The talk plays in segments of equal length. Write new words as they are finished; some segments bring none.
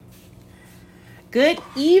Good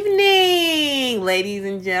evening, ladies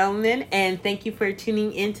and gentlemen, and thank you for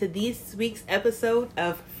tuning in to this week's episode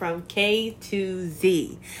of From K to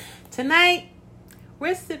Z. Tonight,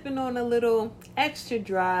 we're sipping on a little extra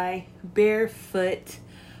dry, barefoot,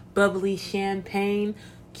 bubbly champagne.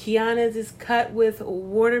 Kiana's is cut with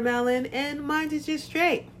watermelon, and mine is just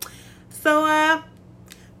straight. So,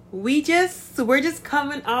 we're just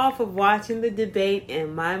coming off of watching the debate,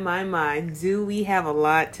 and my, do we have a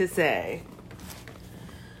lot to say?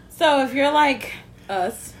 So if you're like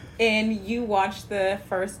us and you watched the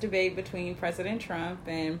first debate between President Trump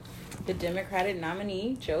and the Democratic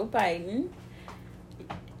nominee, Joe Biden,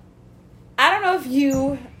 I don't know if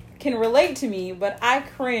you can relate to me, but I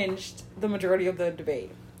cringed the majority of the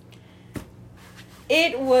debate.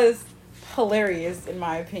 It was hilarious, in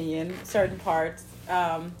my opinion, certain parts.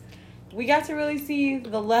 We got to really see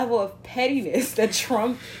the level of pettiness that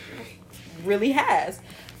Trump really has.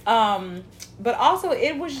 But also,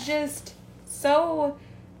 it was just so,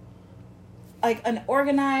 like,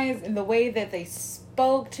 unorganized in the way that they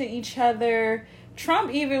spoke to each other.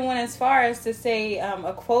 Trump even went as far as to say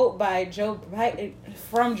a quote by Joe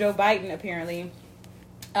Biden, apparently,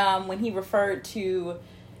 when he referred to,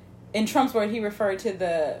 in Trump's word, he referred to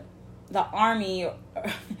the army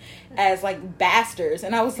as like bastards,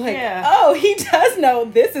 and I was like, Oh, he does know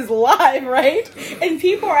this is live, right? And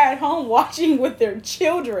people are at home watching with their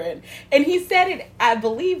children, and he said it, I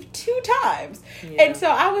believe, 2 times. And so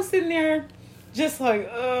I was sitting there just like,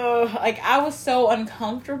 I was so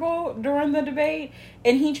uncomfortable during the debate.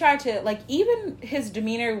 And he tried to, like, even his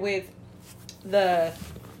demeanor with the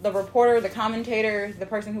reporter, the commentator, the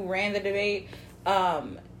person who ran the debate,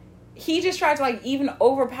 he just tried to, like, even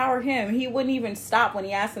overpower him. He wouldn't even stop when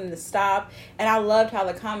he asked him to stop. And I loved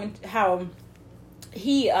how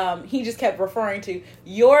he just kept referring to,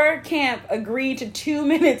 your camp agreed to 2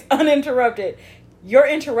 minutes uninterrupted. You're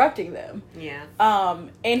interrupting them. Yeah.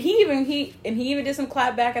 And he even did some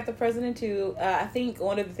clap back at the president too. I think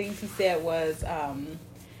one of the things he said was,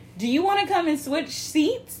 do you want to come and switch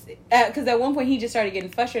seats? Because at one point he just started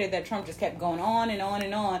getting frustrated that Trump just kept going on and on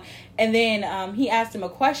and on. And then he asked him a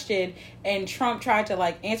question, and Trump tried to,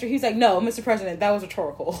 like, answer. He was like, no, Mr. President, that was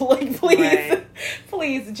rhetorical. Like,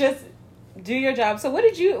 please, just do your job. So what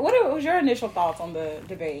was your initial thoughts on the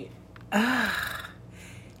debate? I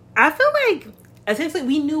feel like, essentially,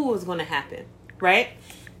 we knew what was going to happen, right?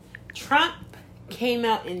 Trump came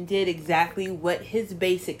out and did exactly what his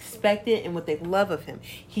base expected and what they love of him.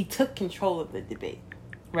 He took control of the debate,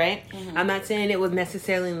 right? Mm-hmm. I'm not saying it was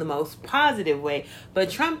necessarily in the most positive way, but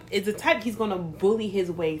Trump is the type, he's going to bully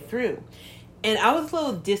his way through. And I was a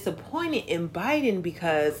little disappointed in Biden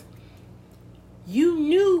because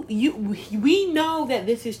we know that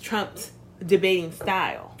this is Trump's debating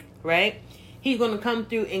style, right? He's going to come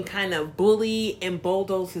through and kind of bully and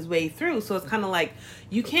bulldoze his way through. So it's kind of like,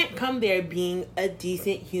 you can't come there being a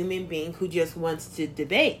decent human being who just wants to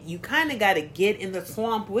debate. You kind of got to get in the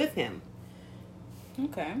swamp with him.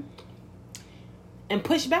 Okay. And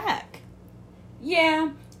push back.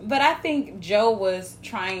 Yeah, but I think Joe was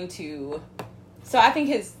trying to... So I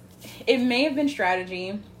think it may have been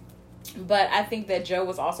strategy, but I think that Joe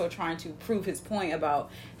was also trying to prove his point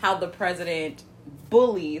about how the president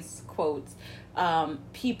bullies, quotes,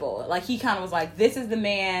 people. Like, he kind of was like, this is the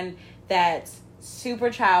man that's super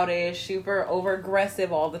childish, super over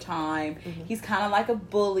aggressive all the time. Mm-hmm. He's kind of like a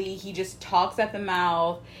bully. He just talks at the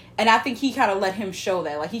mouth. And I think he kind of let him show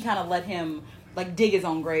that. Like, he kind of let him, like, dig his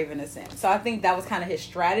own grave in a sense. So I think that was kind of his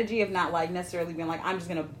strategy of not, like, necessarily being like, I'm just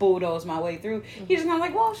going to bulldoze my way through. Mm-hmm. He's just kind of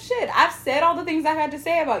like, well, shit, I've said all the things I had to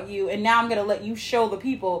say about you, and now I'm going to let you show the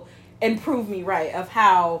people and prove me right of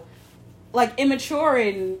how, like, immature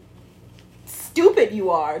and stupid you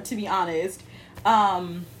are, to be honest.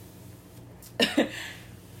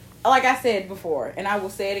 Like I said before, and I will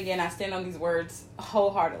say it again, I stand on these words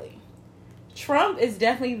wholeheartedly. Trump is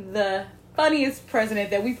definitely the funniest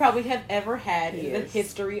president that we probably have ever had in the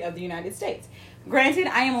history of the United States. Granted,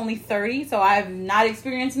 I am only 30, so I have not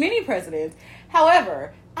experienced many presidents.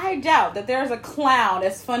 However, I doubt that there's a clown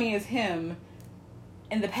as funny as him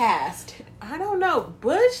in the past. I don't know.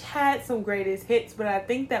 Bush had some greatest hits, but I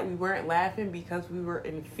think that we weren't laughing because we were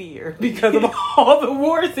in fear because of all the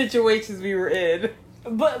war situations we were in.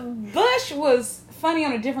 But Bush was funny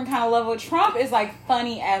on a different kind of level. Trump is, like,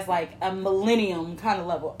 funny as, like, a millennium kind of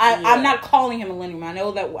level. I'm not calling him millennium. I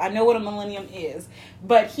know what a millennium is,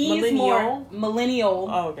 but he's more millennial.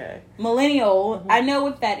 Oh, okay. Millennial. Mm-hmm. I know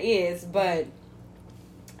what that is, but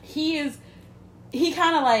he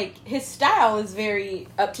kind of, like, his style is very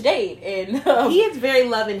up to date, and he is very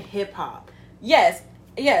loving hip hop. Yes,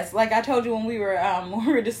 Yes, like I told you when we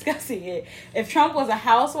were discussing it, if Trump was a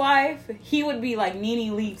housewife, he would be like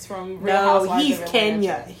Nene Leakes from Real Housewives. He's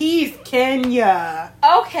Kenya. He's Kenya.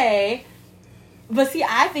 Okay, but see,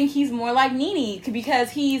 I think he's more like Nene because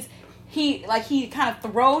he kind of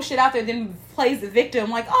throws shit out there, then plays the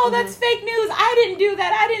victim. Like, oh, that's fake news. I didn't do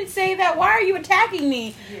that. I didn't say that. Why are you attacking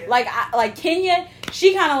me? Yeah. Like Kenya,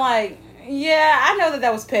 she kind of like, yeah, I know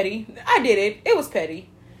that was petty. I did it. It was petty.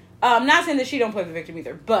 Not saying that she don't play the victim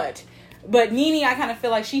either, but Nene, I kind of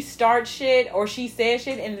feel like she starts shit or she says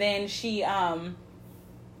shit, and then she kind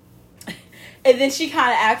of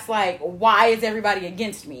acts like, why is everybody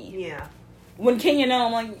against me? Yeah. When Kenya know,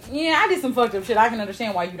 I'm like, yeah, I did some fucked up shit. I can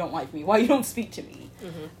understand why you don't like me, why you don't speak to me.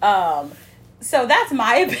 Mm-hmm. So that's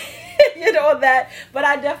my opinion on that. But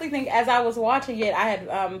I definitely think as I was watching it, I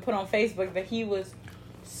had put on Facebook that he was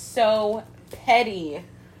so petty.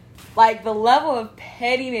 Like, the level of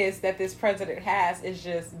pettiness that this president has is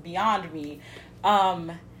just beyond me.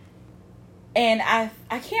 And I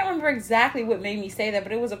can't remember exactly what made me say that,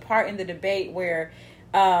 but it was a part in the debate where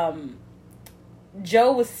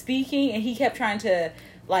Joe was speaking and he kept trying to,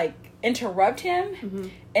 like, interrupt him. Mm-hmm.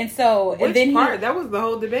 And so... Which and then part? That was the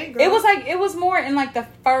whole debate, girl. It was more in, like, the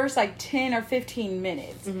first, like, 10 or 15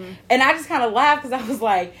 minutes. Mm-hmm. And I just kind of laughed because I was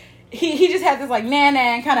like... He just had this like nah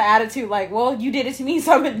kind of attitude, like, well, you did it to me,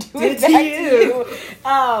 so I'm gonna do it back to you.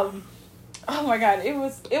 Oh my god, it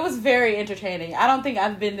was very entertaining. I don't think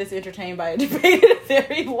I've been this entertained by a debate in a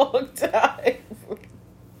very long time.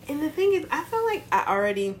 And the thing is, I felt like I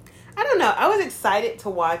don't know, I was excited to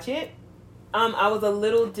watch it. I was a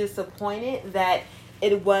little disappointed that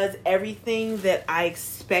it was everything that I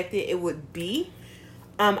expected it would be.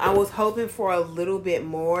 I was hoping for a little bit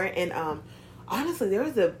more, and honestly, there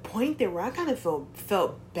was a point there where I kind of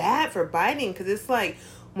felt bad for Biden, because it's like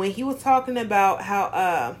when he was talking about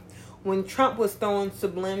how when Trump was throwing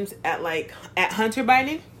sublims at Hunter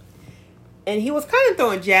Biden, and he was kind of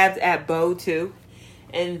throwing jabs at Beau too,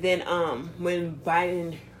 and then when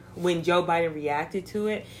Joe Biden reacted to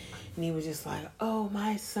it, and he was just like, oh,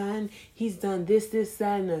 my son, he's done this,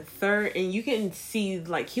 that, and the third. And you can see,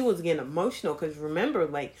 like, he was getting emotional. Because remember,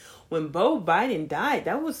 like, when Beau Biden died,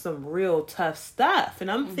 that was some real tough stuff. And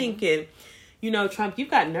I'm thinking, Trump, you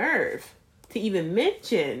got nerve to even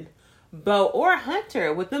mention Beau or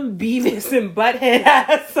Hunter with them Beavis and Butthead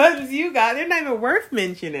ass sons you got. They're not even worth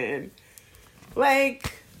mentioning.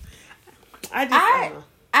 Like, I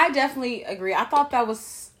definitely agree. I thought that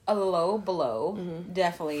was a low blow,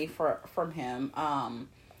 definitely from him,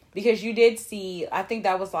 because you did see, I think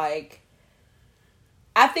that was like,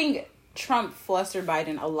 I think Trump flustered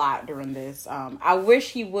Biden a lot during this. I wish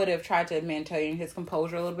he would have tried to maintain his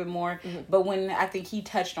composure a little bit more, but when I think he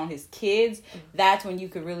touched on his kids, that's when you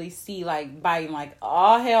could really see like Biden like,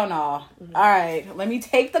 oh hell no, all right, let me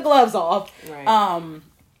take the gloves off, right.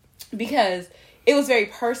 Because it was very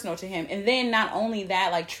personal to him. And then not only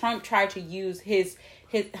that, like Trump tried to use his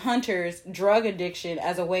Hunter's drug addiction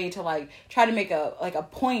as a way to like try to make a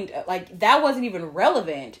point, like that wasn't even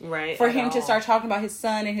relevant, right, for him to start talking about his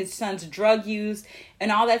son and his son's drug use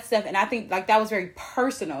and all that stuff. And I think like that was very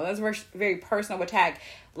personal. That was a very personal attack.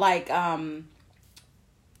 Like all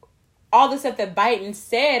the stuff that Biden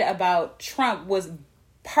said about Trump was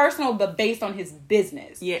personal, but based on his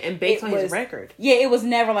business. Yeah, and based on his record. Yeah, it was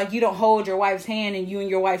never like you don't hold your wife's hand and you and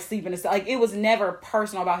your wife sleep in the like. It was never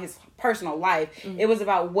personal about his personal life. It was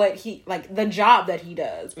about what he like the job that he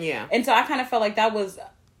does. Yeah, and so I kind of felt like that was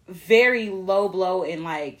very low blow and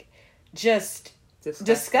like just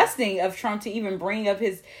disgusting of Trump to even bring up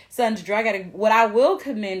his son's drug addict. What I will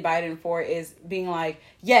commend Biden for is being like,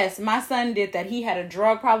 yes, my son did that. He had a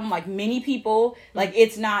drug problem like many people. Like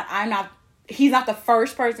he's not the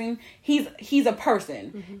first person. He's a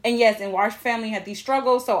person. And yes, and our family had these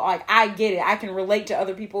struggles, so like I get it. I can relate to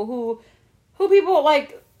other people who people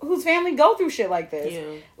like whose family go through shit like this.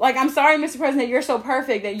 Yeah. Like, I'm sorry, Mr. President, you're so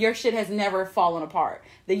perfect that your shit has never fallen apart.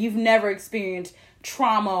 That you've never experienced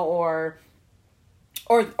trauma or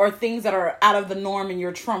things that are out of the norm in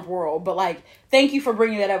your Trump world. But like, thank you for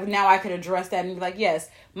bringing that up. Now I could address that and be like, yes,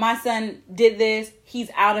 my son did this. He's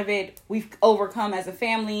out of it. We've overcome as a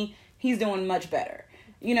family. He's doing much better.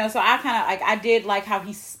 So I kind of like, I did like how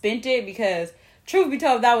he spent it, because truth be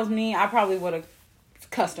told, if that was me, I probably would have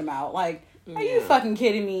cussed him out. Like, are you fucking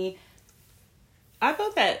kidding me? I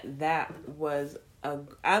thought that was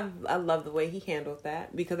I love the way he handled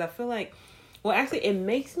that, because I feel like, well, actually, it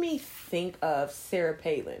makes me think of Sarah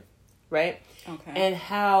Palin, right? Okay. And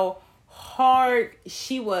how hard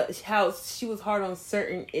she was hard on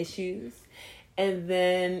certain issues. And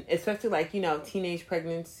then, especially like, teenage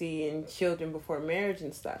pregnancy and children before marriage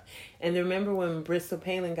and stuff. And remember when Bristol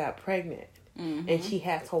Palin got pregnant and she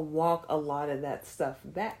had to walk a lot of that stuff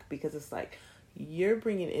back because it's like, you're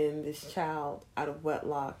bringing in this child out of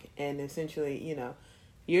wedlock and essentially,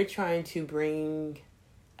 you're trying to bring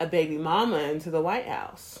a baby mama into the White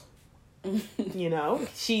House.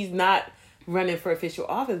 She's not running for official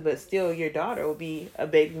office, but still your daughter will be a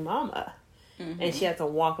baby mama. And she had to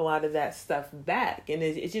walk a lot of that stuff back. And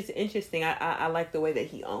it's just interesting. I like the way that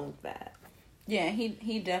he owned that. Yeah,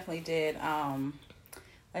 he definitely did.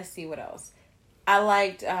 Let's see what else. I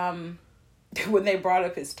liked when they brought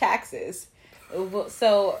up his taxes.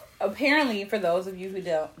 So apparently, for those of you who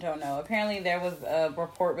don't know, apparently there was a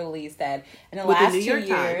report released that in the last 2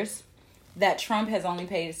 years that Trump has only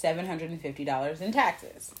paid $750 in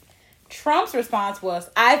taxes. Trump's response was,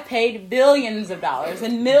 I've paid billions of dollars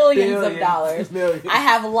and millions of dollars. I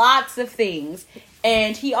have lots of things.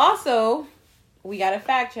 And he also, we got to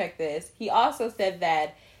fact check this, he also said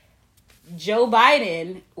that Joe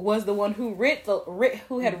Biden was the one who wrote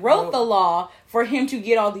the law for him to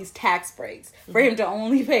get all these tax breaks, for him to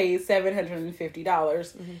only pay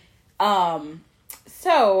 $750.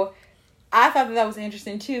 So I thought that was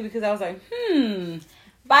interesting too, because I was like, Biden,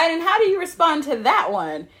 how do you respond to that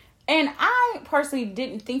one? And I personally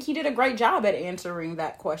didn't think he did a great job at answering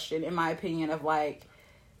that question, in my opinion, of like,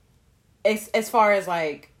 as far as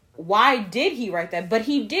like, why did he write that? But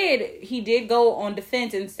he did go on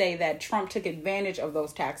defense and say that Trump took advantage of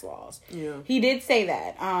those tax laws. Yeah. He did say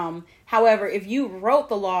that. However, if you wrote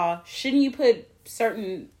the law, shouldn't you put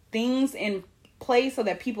certain things in place so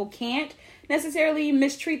that people can't necessarily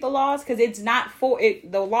mistreat the laws? Because it's not for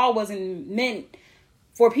it. The law wasn't meant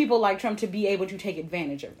for people like Trump to be able to take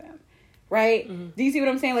advantage of them. Right? Mm-hmm. Do you see what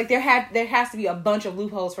I'm saying? Like there has to be a bunch of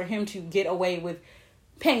loopholes for him to get away with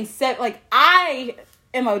paying like I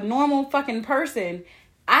am a normal fucking person.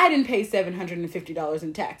 I didn't pay $750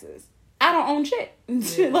 in taxes. I don't own shit.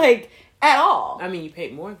 Yeah. Like at all. I mean, you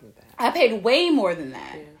paid more than that. I paid way more than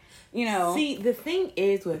that. Yeah. See, the thing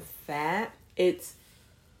is with that, it's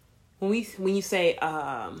when you say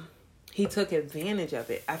he took advantage of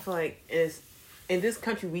it, I feel like in this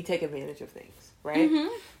country we take advantage of things, right?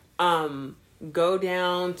 Mm-hmm. Go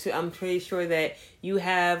down to, I'm pretty sure that you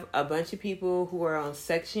have a bunch of people who are on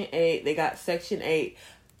Section 8. They got Section 8,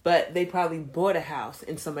 but they probably bought a house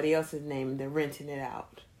in somebody else's name and they're renting it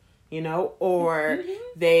out, or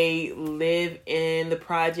they live in the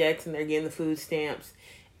projects and they're getting the food stamps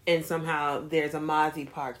and somehow there's a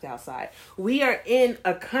Mozzie parked outside. We are in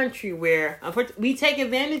a country where unfortunately we take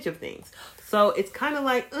advantage of things. So it's kind of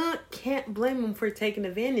like, can't blame them for taking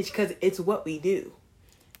advantage because it's what we do.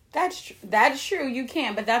 That's true. You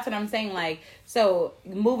can't, but that's what I'm saying. Like, so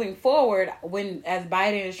moving forward, as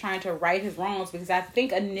Biden is trying to right his wrongs, because I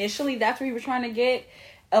think initially that's what he was trying to get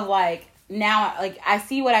of like, now, like, I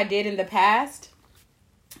see what I did in the past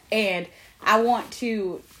and I want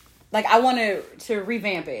to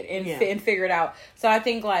revamp it and figure it out. So I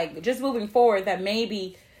think like just moving forward that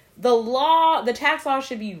maybe the tax law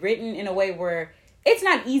should be written in a way where it's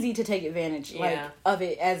not easy to take advantage of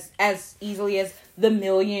it as easily as the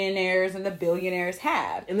millionaires and the billionaires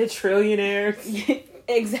have. And the trillionaires.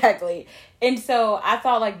 Exactly. And so I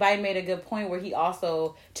thought like Biden made a good point where he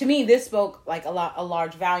also, to me, this spoke like a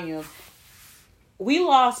large value. We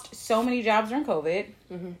lost so many jobs during COVID.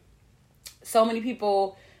 Mm-hmm. So many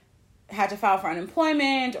people had to file for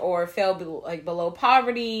unemployment or fell below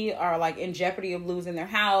poverty or like in jeopardy of losing their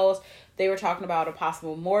house. They were talking about a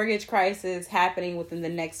possible mortgage crisis happening within the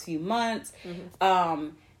next few months. Mm-hmm.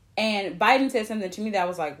 And Biden said something to me that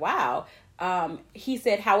was like, wow. He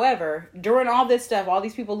said, however, during all this stuff, all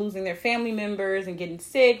these people losing their family members and getting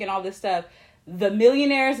sick and all this stuff, the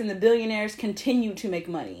millionaires and the billionaires continue to make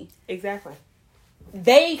money. Exactly.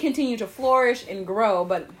 They continue to flourish and grow,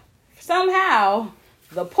 but somehow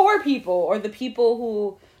the poor people or the people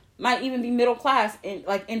who might even be middle class and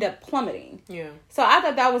like end up plummeting. Yeah. So I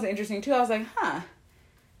thought that was interesting too. I was like,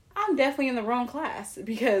 I'm definitely in the wrong class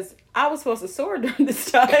because I was supposed to soar during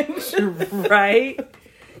this time. Right?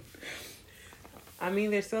 I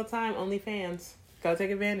mean, there's still time. OnlyFans. Go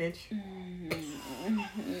take advantage. No.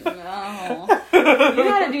 You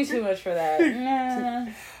gotta do too much for that.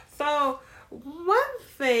 Nah. So, one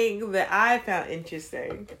thing that I found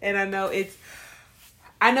interesting, and I know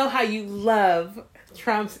how you love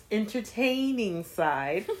Trump's entertaining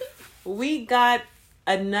side. We got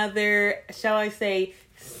another, shall I say,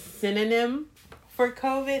 synonym for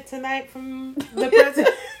COVID tonight from the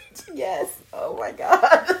president. Yes. Oh my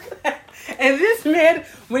God. And this man,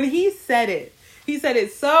 when he said it, He said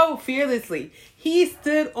it so fearlessly. He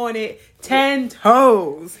stood on it 10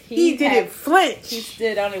 toes. He didn't flinch. He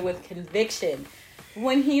stood on it with conviction.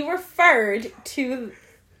 When he referred to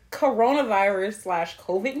coronavirus /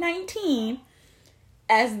 COVID-19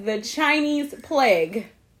 as the Chinese plague,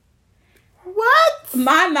 what?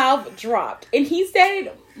 My mouth dropped. And he said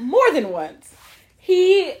it more than once.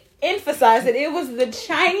 He emphasized that it was the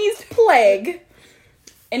Chinese plague.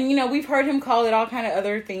 And, you know, we've heard him call it all kind of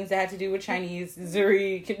other things that had to do with Chinese.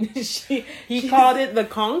 Zuri. He called it the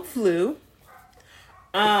Kung flu.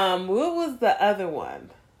 What was the other one?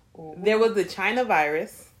 There was the China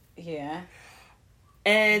virus. Yeah.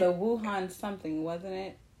 And the Wuhan something, wasn't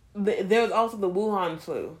it? There was also the Wuhan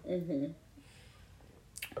flu. Mm-hmm.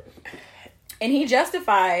 And he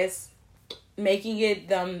justifies making it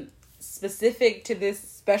specific to this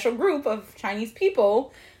special group of Chinese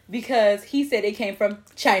people because he said it came from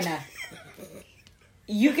China.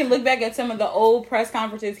 You can look back at some of the old press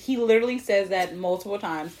conferences. He literally says that multiple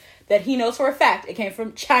times, that he knows for a fact it came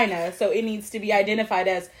from China. So it needs to be identified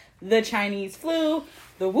as the Chinese flu,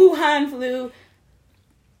 the Wuhan flu.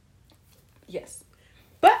 Yes.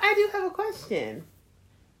 But I do have a question.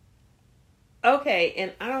 Okay,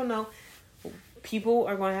 and I don't know. People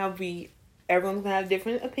are going to everyone's going to have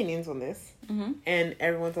different opinions on this. Mm-hmm. And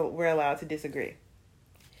we're allowed to disagree.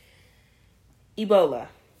 Ebola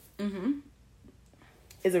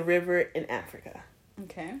is a river in Africa.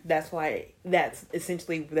 Okay. That's where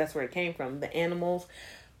it came from. The animals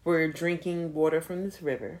were drinking water from this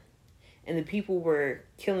river. And the people were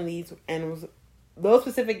killing these animals. Those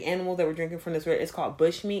specific animals that were drinking from this river, it's called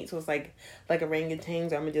bushmeat. So it's like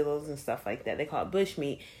orangutans, armadillos, and stuff like that. They call it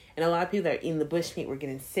bushmeat. And a lot of people that are eating the bushmeat were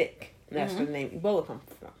getting sick. And that's where the name Ebola comes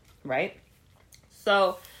from, right?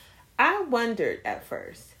 So I wondered at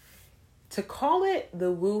first, to call it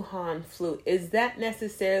the Wuhan flu, is it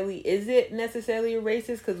necessarily a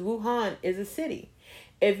racist? Because Wuhan is a city.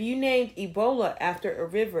 If you named Ebola after a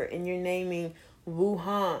river and you're naming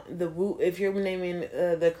Wuhan, if you're naming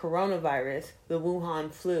the coronavirus the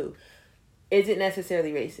Wuhan flu, is it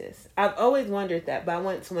necessarily racist? I've always wondered that, but I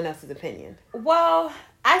want someone else's opinion. Well,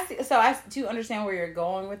 I do understand where you're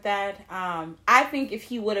going with that. I think if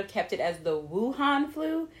he would have kept it as the Wuhan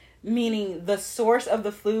flu, meaning the source of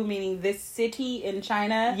the flu, meaning this city in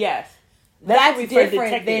China. Yes. That's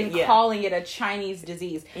different than calling it a Chinese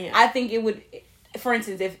disease. Yeah. I think it would, for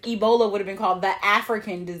instance, if Ebola would have been called the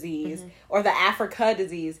African disease or the Africa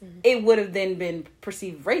disease, it would have then been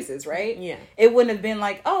perceived racist, right? Yeah. It wouldn't have been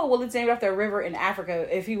like, oh, well, it's named after a river in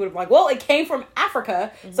Africa. If he would have like, well, it came from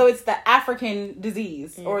Africa, so it's the African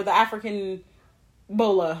disease or the African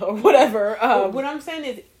Ebola or whatever. What I'm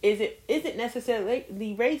saying is it necessarily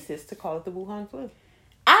racist to call it the Wuhan flu?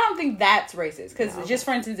 I don't think that's racist. Because just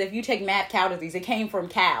for instance, if you take mad cow disease, it came from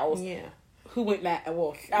cows. Yeah. Who went mad?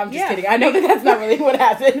 Well, I'm just kidding. I know that's not really what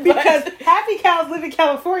happened. Because happy cows live in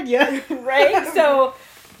California. Right? So,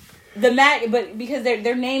 but because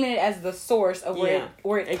they're naming it as the source of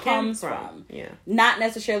where it comes from. Yeah. Not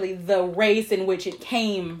necessarily the race in which it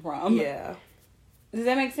came from. Yeah. Does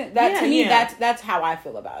that make sense? To me, that's how I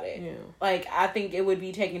feel about it. Yeah. Like, I think it would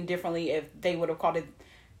be taken differently if they would have called it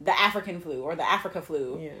the African flu or the Africa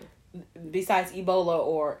flu. Yeah. Besides Ebola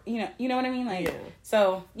or, you know what I mean? Like,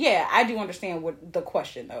 so, yeah, I do understand what the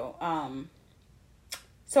question, though.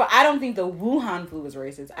 So I don't think the Wuhan flu is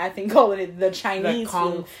racist. I think calling it the Chinese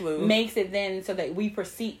flu makes it then so that we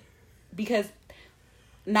perceive, because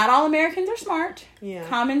not all Americans are smart. Yeah.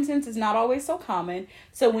 Common sense is not always so common.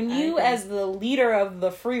 So when you, as the leader of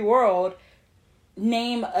the free world,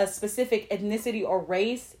 name a specific ethnicity or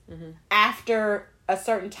race after a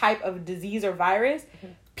certain type of disease or virus,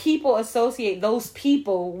 people associate those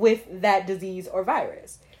people with that disease or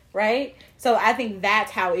virus, right? So I think that's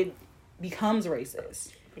how it becomes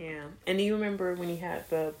racist. Yeah. And you remember when he had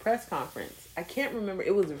the press conference? I can't remember.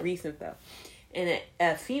 It was recent, though. And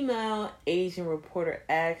a female Asian reporter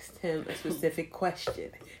asked him a specific question.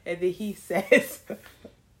 And then he says,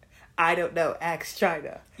 I don't know, ask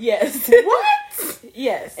China. Yes. What?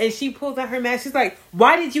 Yes. And she pulls out her mask. She's like,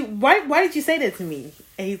 why did you say that to me?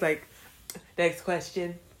 And he's like, next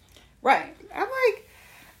question. Right. I'm like,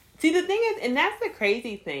 see, the thing is, and that's the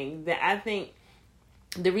crazy thing, that I think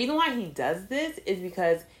the reason why he does this is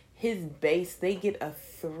because his base, they get a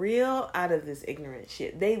thrill out of this ignorant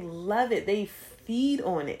shit. They love it. They feed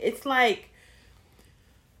on it. It's like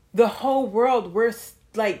the whole world, we're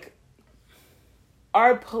like,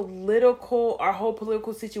 our whole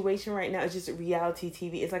political situation right now is just reality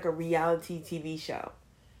TV. It's like a reality TV show.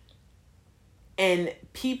 And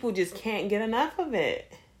people just can't get enough of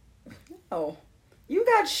it. Oh, you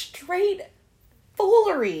got straight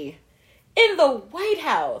foolery. in the White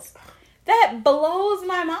House. That blows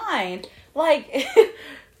my mind. Like,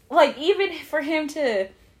 like even for him to...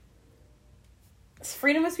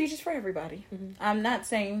 Freedom of speech is for everybody. Mm-hmm. I'm not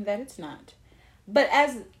saying that it's not. But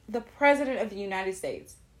as the president of the United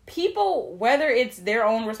States, people, whether it's their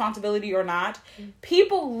own responsibility or not,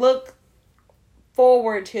 people look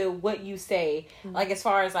forward to what you say. Like, as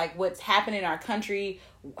far as, like, what's happening in our country,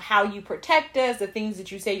 how you protect us, the things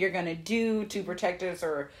that you say you're going to do to protect us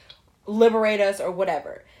or liberate us or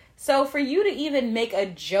whatever. So for you to even make a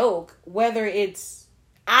joke, whether it's...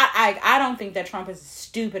 I don't think that Trump is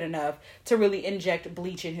stupid enough to really inject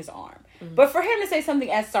bleach in his arm. Mm-hmm. But for him to say something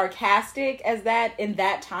as sarcastic as that in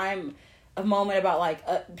that time of moment about,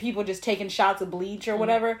 like, people just taking shots of bleach or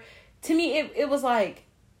whatever, to me, it was like,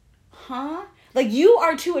 huh? Like, you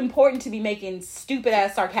are too important to be making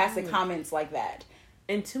stupid-ass sarcastic comments like that.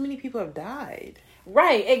 And too many people have died.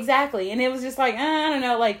 Right, exactly. And it was just like, I don't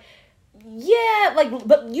know, like... Yeah, like,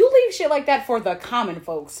 but you leave shit like that for the common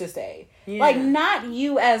folks to say. Yeah. Like, not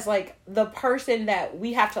you as, like, the person that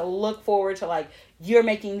we have to look forward to, like, you're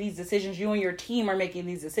making these decisions, you and your team are making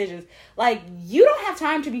these decisions. Like, you don't have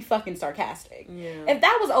time to be fucking sarcastic. Yeah. If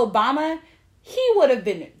that was Obama, he would have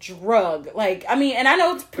been drugged. Like, I mean, and I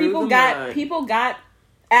know people got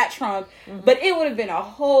at Trump, but it would have been a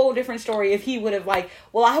whole different story if he would have, like,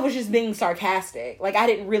 well, I was just being sarcastic. Like, I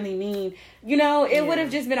didn't really mean, you know, it would have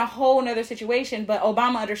just been a whole nother situation. But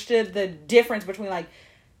Obama understood the difference between, like,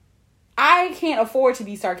 I can't afford to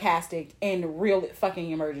be sarcastic in real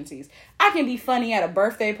fucking emergencies. I can be funny at a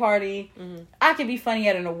birthday party. I can be funny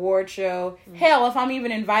at an award show. Hell, if I'm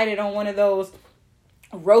even invited on one of those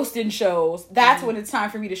roasting shows, that's when it's time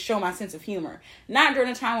for me to show my sense of humor. Not during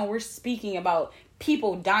a time when we're speaking about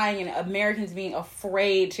people dying and Americans being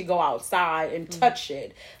afraid to go outside and touch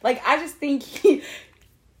shit. Like, I just think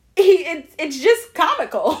it's just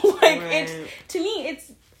comical. Like, it's, to me,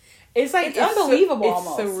 it's like, it's unbelievable. It's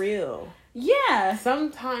almost surreal. Yeah.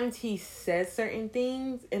 Sometimes he says certain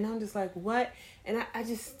things and I'm just like, what? And I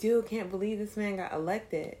just still can't believe this man got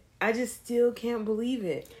elected. I just still can't believe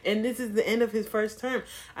it. And this is the end of his first term.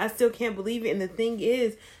 I still can't believe it. And the thing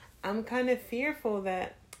is, I'm kind of fearful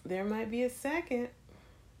that there might be a second.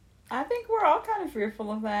 I think we're all kind of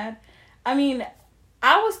fearful of that. I mean,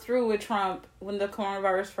 I was through with Trump when the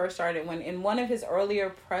coronavirus first started, when in one of his earlier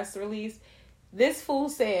press release, this fool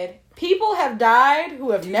said, people have died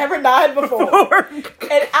who have never died before.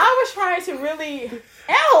 And I was trying to really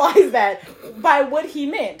analyze that by what he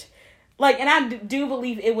meant. Like, and I do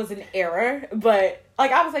believe it was an error, but,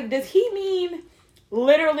 like, I was like, does he mean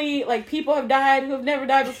literally, like, people have died who have never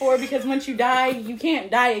died before because once you die, you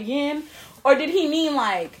can't die again? Or did he mean,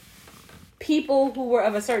 like, people who were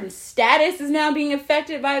of a certain status is now being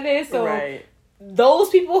affected by this? So those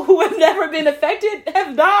people who have never been affected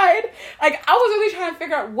have died? Like, I was really trying to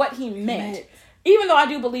figure out what he meant. Even though I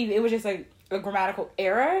do believe it was just a grammatical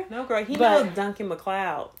error. No, girl, he knows Duncan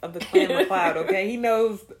MacLeod of the Clan MacLeod, okay? He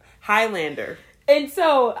knows Highlander. And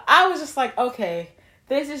so I was just like, okay,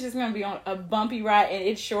 this is just going to be on a bumpy ride. And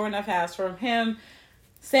it sure enough has, from him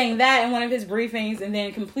saying that in one of his briefings and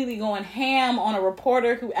then completely going ham on a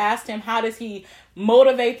reporter who asked him how does he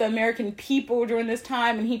motivate the American people during this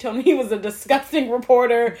time, and he told him he was a disgusting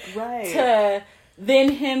reporter, to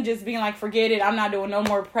then him just being like, forget it, I'm not doing no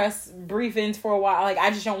more press briefings for a while, like,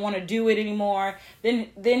 I just don't want to do it anymore,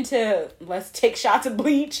 then to let's take shots of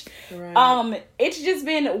bleach. It's just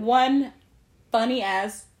been one funny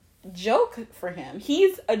ass joke for him.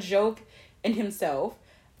 He's a joke in himself.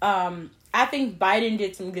 I think Biden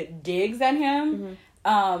did some good digs at him.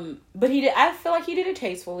 But I feel like he did it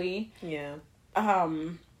tastefully. Yeah. I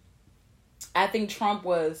think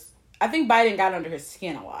Biden got under his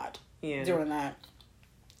skin a lot during that.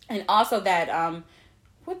 And also that,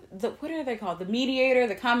 what are they called? The mediator,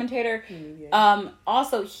 the commentator.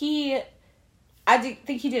 Also I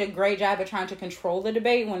think he did a great job at trying to control the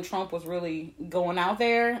debate when Trump was really going out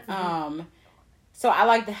there. So I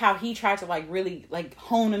like how he tried to, like, really, like,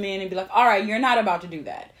 hone him in and be like, all right, you're not about to do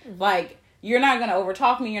that. Like, you're not going to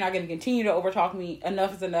overtalk me. You're not going to continue to overtalk me.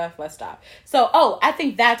 Enough is enough. Let's stop. So, I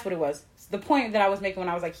think that's what it was. The point that I was making when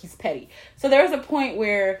I was like, he's petty. So there was a point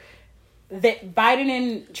where Biden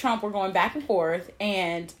and Trump were going back and forth,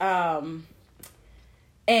 and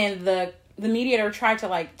the mediator tried to,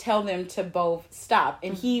 like, tell them to both stop.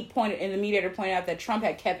 And the mediator pointed out that Trump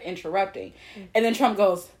had kept interrupting. And then Trump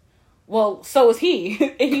goes, well, so is he.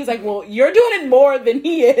 And he's like, well, you're doing it more than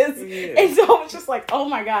he is. Yeah. And so it's just like, oh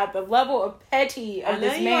my God, the level of petty of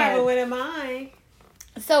this man. I know you have a win in mind.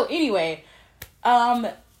 So anyway,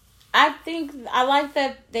 I think I like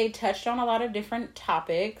that they touched on a lot of different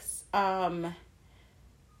topics.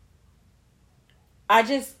 I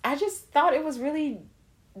just thought it was really,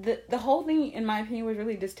 the whole thing, in my opinion, was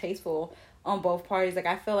really distasteful on both parties. Like,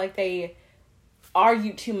 I feel like they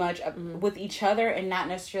argued too much with each other and not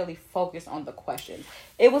necessarily focused on the questions.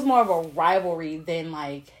 It was more of a rivalry than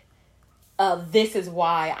like, this is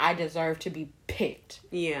why I deserve to be picked.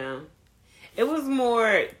 Yeah. It was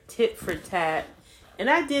more tit for tat. And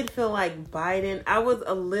I did feel like Biden, I was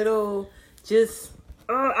a little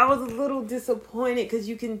disappointed because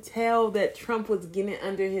you can tell that Trump was getting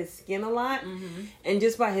under his skin a lot. Mm-hmm. And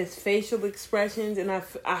just by his facial expressions. And I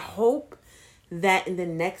hope that in the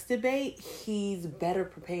next debate, he's better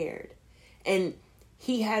prepared. And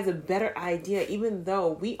he has a better idea, even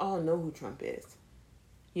though we all know who Trump is.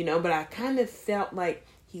 You know, but I kind of felt like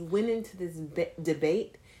he went into this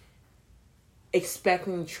debate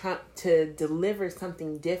expecting Trump to deliver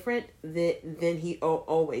something different than he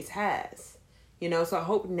always has. You know, so I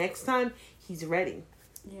hope next time he's ready.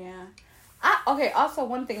 Yeah. Also,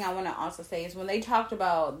 one thing I want to also say is when they talked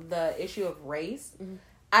about the issue of race, mm-hmm.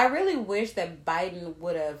 I really wish that Biden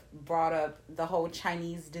would have brought up the whole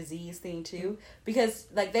Chinese disease thing too, mm-hmm. because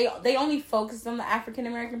like they only focused on the African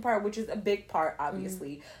American part, which is a big part,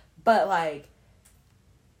 obviously, mm-hmm. but like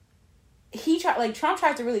Trump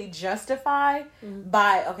tried to really justify mm-hmm.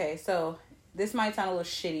 by, okay, so this might sound a little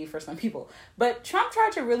shitty for some people, but Trump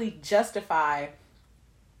tried to really justify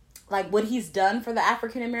like what he's done for the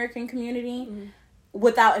African American community mm-hmm.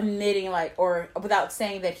 without admitting or without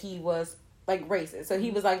saying that he was like racist. So he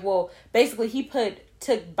was like, well, basically he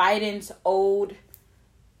took Biden's old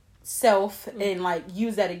self mm-hmm. and like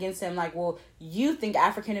used that against him. Like, well, you think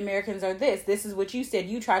African Americans are this is what you said.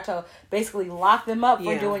 You tried to basically lock them up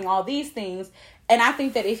for doing all these things. And I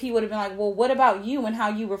think that if he would have been like, well, what about you and how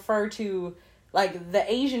you refer to like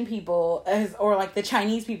the Asian people as, or like the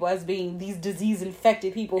Chinese people as being these disease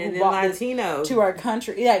infected people and who brought Latinos this to our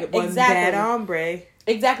country. Yeah, exactly. Bad hombre.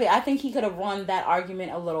 Exactly. I think he could have run that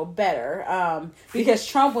argument a little better because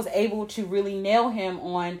Trump was able to really nail him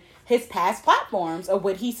on his past platforms of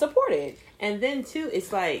what he supported. And then too,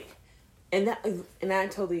 it's like, and I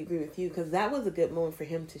totally agree with you because that was a good moment for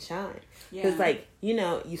him to shine. Because like, you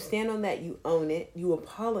know, you stand on that, you own it, you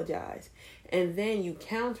apologize, and then you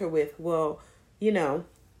counter with, well, you know,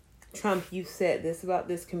 Trump, you said this about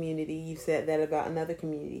this community, you said that about another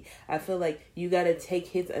community. I feel like you got to take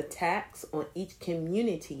his attacks on each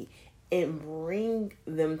community and bring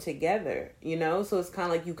them together, you know? So it's kind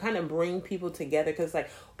of like you kind of bring people together because like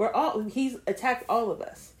he's attacked all of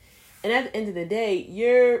us. And at the end of the day,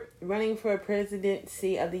 you're running for a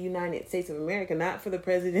presidency of the United States of America, not for the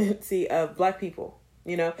presidency of Black people,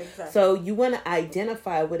 you know? Exactly. So you want to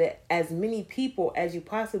identify with it as many people as you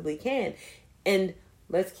possibly can. And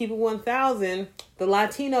let's keep it 1,000. The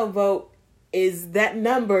Latino vote that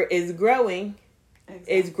number is growing.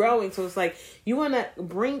 Exactly. It's growing. So it's like, you want to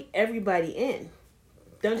bring everybody in.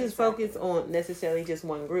 Don't just focus on necessarily just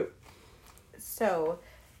one group. So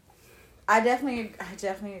I definitely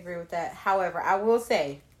agree with that. However, I will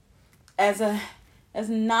say, as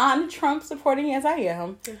non-Trump supporting as I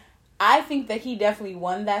am, I think that he definitely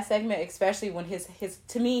won that segment, especially when his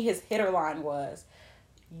hitter line was,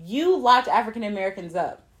 you locked African Americans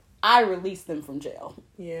up. I released them from jail.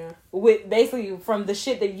 Yeah. With basically from the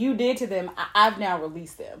shit that you did to them, I've now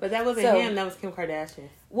released them. But that wasn't him. That was Kim Kardashian.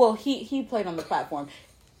 Well, he played on the platform.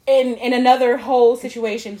 In another whole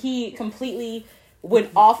situation, he completely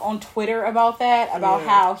went off on Twitter about that, about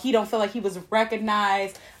how he don't feel like he was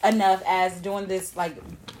recognized enough as doing this like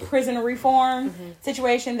prison reform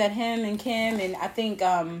situation that him and Kim and I think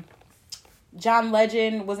John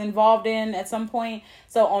Legend was involved in at some point.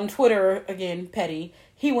 So on Twitter, again, petty,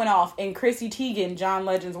 he went off and Chrissy Teigen, John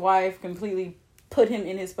Legend's wife, completely put him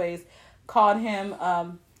in his place, called him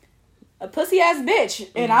a pussy ass bitch.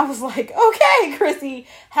 And I was like, okay, Chrissy.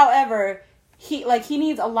 However, he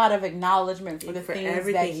needs a lot of acknowledgement for the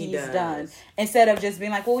things that he's done. Instead of just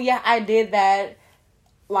being like, well, yeah, I did that.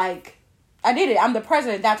 Like, I did it. I'm the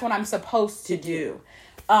president. That's what I'm supposed to do.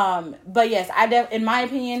 But yes, in my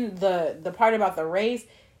opinion, the part about the race,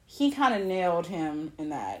 he kind of nailed him in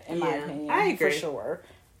that, in my opinion. I agree. For sure.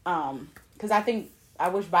 Because I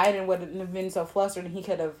wish Biden wouldn't have been so flustered and he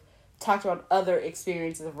could have talked about other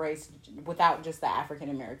experiences of race without just the African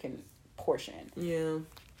American portion. Yeah.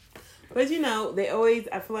 But you know,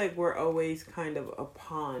 I feel like we're always kind of a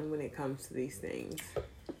pawn when it comes to these things.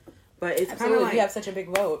 But it's kind of like, we have such a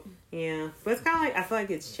big vote. Yeah. But it's kind of like, I feel like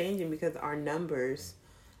it's changing because our numbers,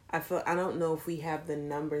 I don't know if we have the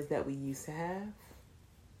numbers that we used to have,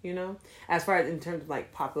 you know, as far as in terms of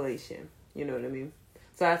like population, you know what I mean?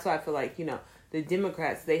 So that's why I feel like, you know, the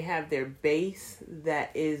Democrats, they have their base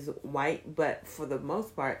that is white, but for the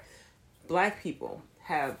most part, Black people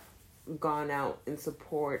have gone out in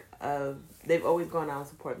support of, they've always gone out in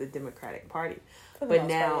support of the Democratic Party. But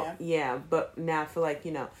now, part, yeah. But now I feel like,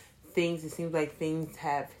 it seems like things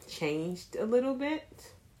have changed a little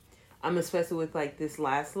bit. Especially with like this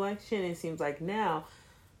last election, it seems like now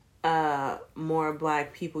more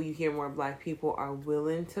Black people, you hear more Black people are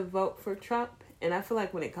willing to vote for Trump. And I feel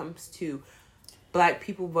like when it comes to Black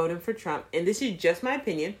people voting for Trump, and this is just my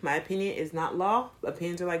opinion is not law.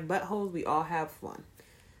 Opinions are like buttholes. We all have one.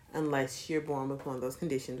 Unless you're born with one of those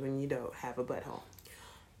conditions when you don't have a butthole.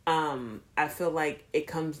 I feel like it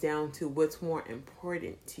comes down to what's more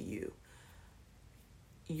important to you.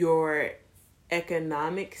 Your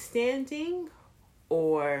economic standing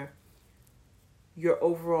or your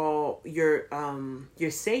overall, your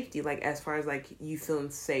safety, like as far as like you feeling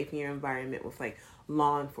safe in your environment with like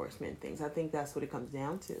law enforcement things. I think that's what it comes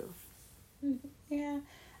down to. Yeah.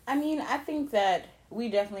 I mean, I think that we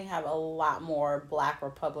definitely have a lot more Black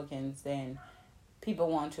Republicans than people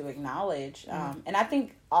want to acknowledge. And I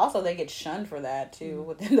think also they get shunned for that too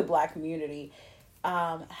within the Black community.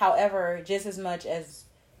 However, just as much as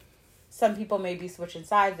some people may be switching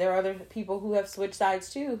sides, there are other people who have switched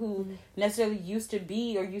sides too, who necessarily used to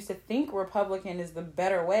be or used to think Republican is the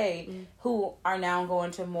better way, who are now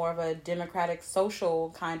going to more of a democratic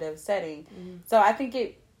social kind of setting. So I think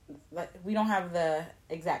we don't have the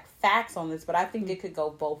exact facts on this, but I think it could go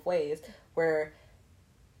both ways, where,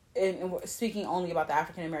 and speaking only about the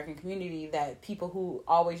African American community, that people who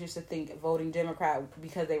always used to think voting Democrat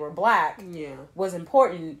because they were Black was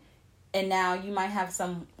important, and now you might have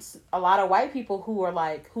a lot of white people who are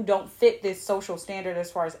like, who don't fit this social standard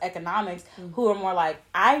as far as economics, who are more like,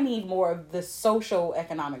 I need more of the social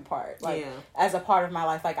economic part, like as a part of my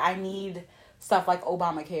life, like I need stuff like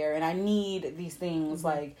Obamacare, and I need these things,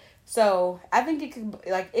 like, so I think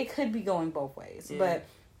it could be going both ways, but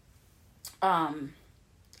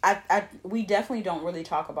we definitely don't really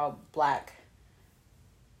talk about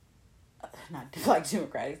not Black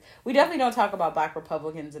Democrats. We definitely don't talk about Black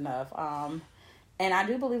Republicans enough, and I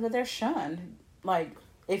do believe that they're shunned. Like,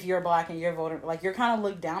 if you're Black and you're voting, like, you're kind of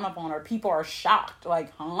looked down upon, or people are shocked,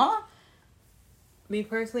 like, huh? Me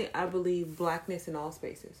personally, I believe Blackness in all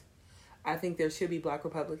spaces. I think there should be Black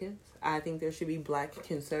Republicans. I think there should be Black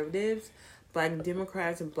conservatives, Black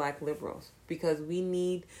Democrats, and Black liberals. Because we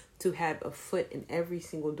need to have a foot in every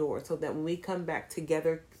single door so that when we come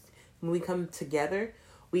together,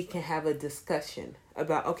 we can have a discussion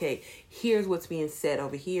about, okay, here's what's being said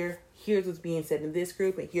over here. Here's what's being said in this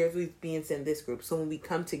group. And here's what's being said in this group. So when we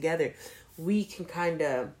come together, we can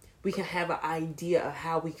have an idea of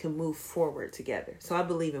how we can move forward together. So I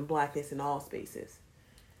believe in Blackness in all spaces.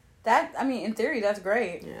 That, I mean, in theory, that's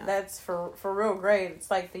great. Yeah. That's for real great.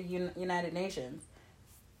 It's like the United Nations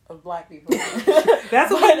of Black people.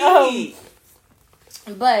 That's what we need.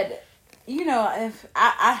 But, if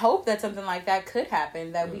I hope that something like that could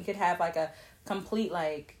happen, that we could have like a complete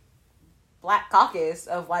like Black caucus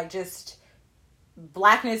of like just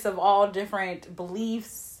Blackness of all different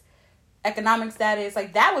beliefs, economic status.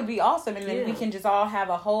 Like, that would be awesome. And then we can just all have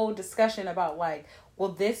a whole discussion about like, well,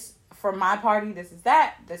 this, for my party, this is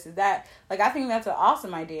that. Like, I think that's an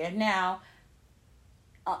awesome idea. Now,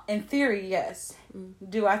 in theory, yes.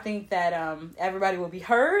 Do I think that everybody will be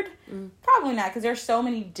heard? Probably not, because there's so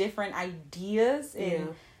many different ideas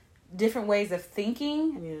and different ways of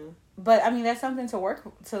thinking. Yeah. But I mean, that's something to work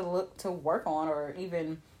on, or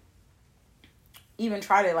even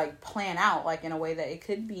try to like plan out, like in a way that it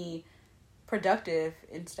could be productive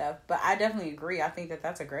and stuff. But I definitely agree. I think that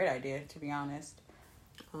that's a great idea, to be honest.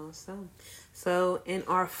 Awesome. So, in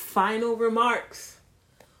our final remarks,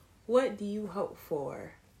 what do you hope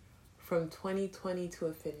for from 2020 to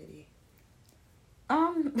infinity?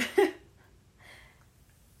 I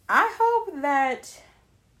hope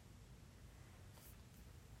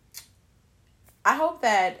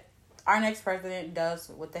that our next president does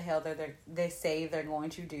what the hell they say they're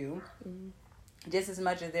going to do. Just as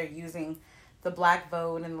much as they're using the Black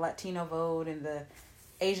vote and the Latino vote and the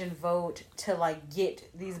Asian vote to like get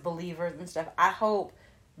these believers and stuff. I hope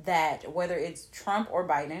that whether it's Trump or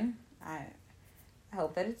Biden, I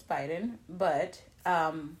hope that it's Biden, but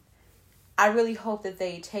I really hope that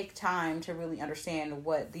they take time to really understand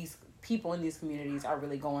what these people in these communities are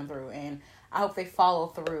really going through, and I hope they follow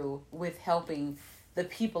through with helping the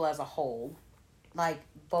people as a whole, like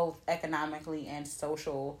both economically and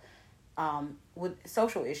social, with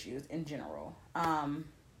social issues in general.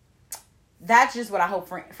 That's just what I hope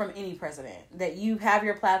from any president, that you have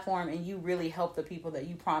your platform and you really help the people that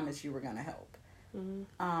you promised you were going to help.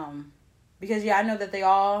 Because I know that they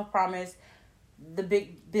all promise the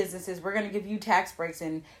big businesses, we're going to give you tax breaks,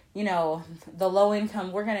 and, you know, the low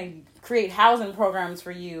income, we're going to create housing programs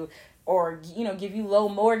for you, or, you know, give you low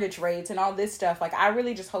mortgage rates and all this stuff. Like, I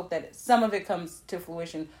really just hope that some of it comes to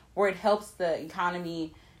fruition where it helps the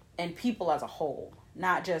economy and people as a whole,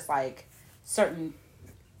 not just like certain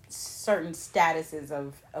statuses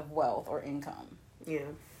of wealth or income. Yeah.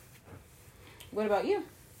 What about you?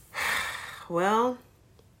 Well,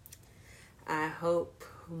 I hope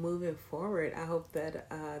moving forward, I hope that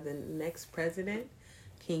the next president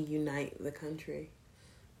can unite the country.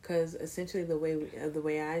 Because essentially the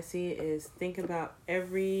way I see it is, think about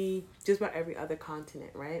just about every other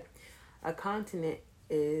continent, right? A continent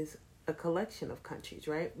is a collection of countries,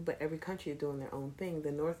 right? But every country is doing their own thing.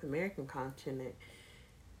 The North American continent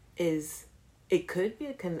it could be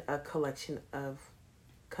a collection of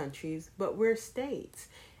countries, but we're states.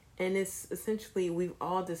 And it's essentially, we've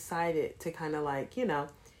all decided to kind of like, you know,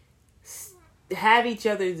 have each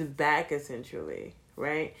other's back, essentially,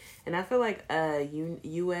 right? And I feel like a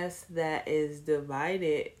U.S. that is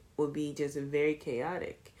divided would be just very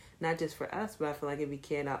chaotic. Not just for us, but I feel like it'd be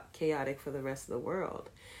chaotic for the rest of the world.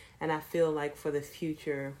 And I feel like for the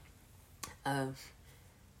future of,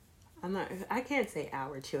 I can't say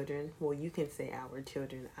our children. Well, you can say our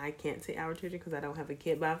children. I can't say our children because I don't have a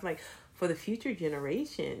kid. But I feel like for the future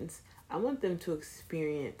generations, I want them to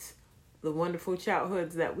experience the wonderful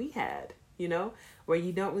childhoods that we had, you know, where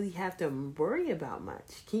you don't really have to worry about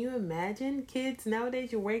much. Can you imagine kids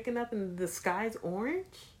nowadays? You're waking up and the sky's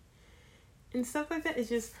orange and stuff like that. It's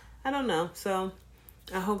just, I don't know. So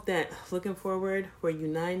I hope that looking forward, we're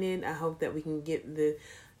united. I hope that we can get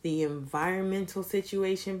the environmental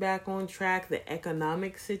situation back on track, the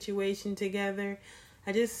economic situation together.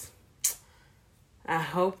 I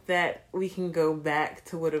hope that we can go back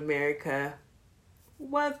to what America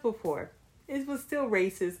was before. It was still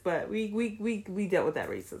racist, but we dealt with that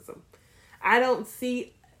racism. I don't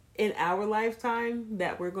see in our lifetime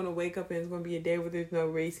that we're going to wake up and it's going to be a day where there's no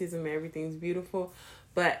racism and everything's beautiful.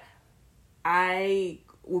 But I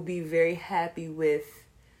will be very happy with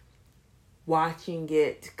watching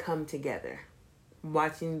it come together,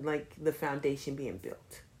 watching like the foundation being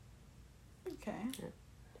built. Okay, yeah.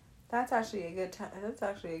 That's actually a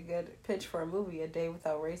good pitch for a movie, A Day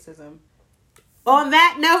Without Racism. On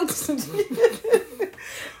that note,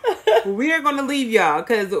 we are going to leave y'all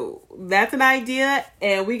because that's an idea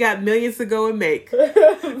and we got millions to go and make.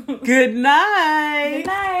 Good night. Good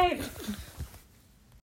night.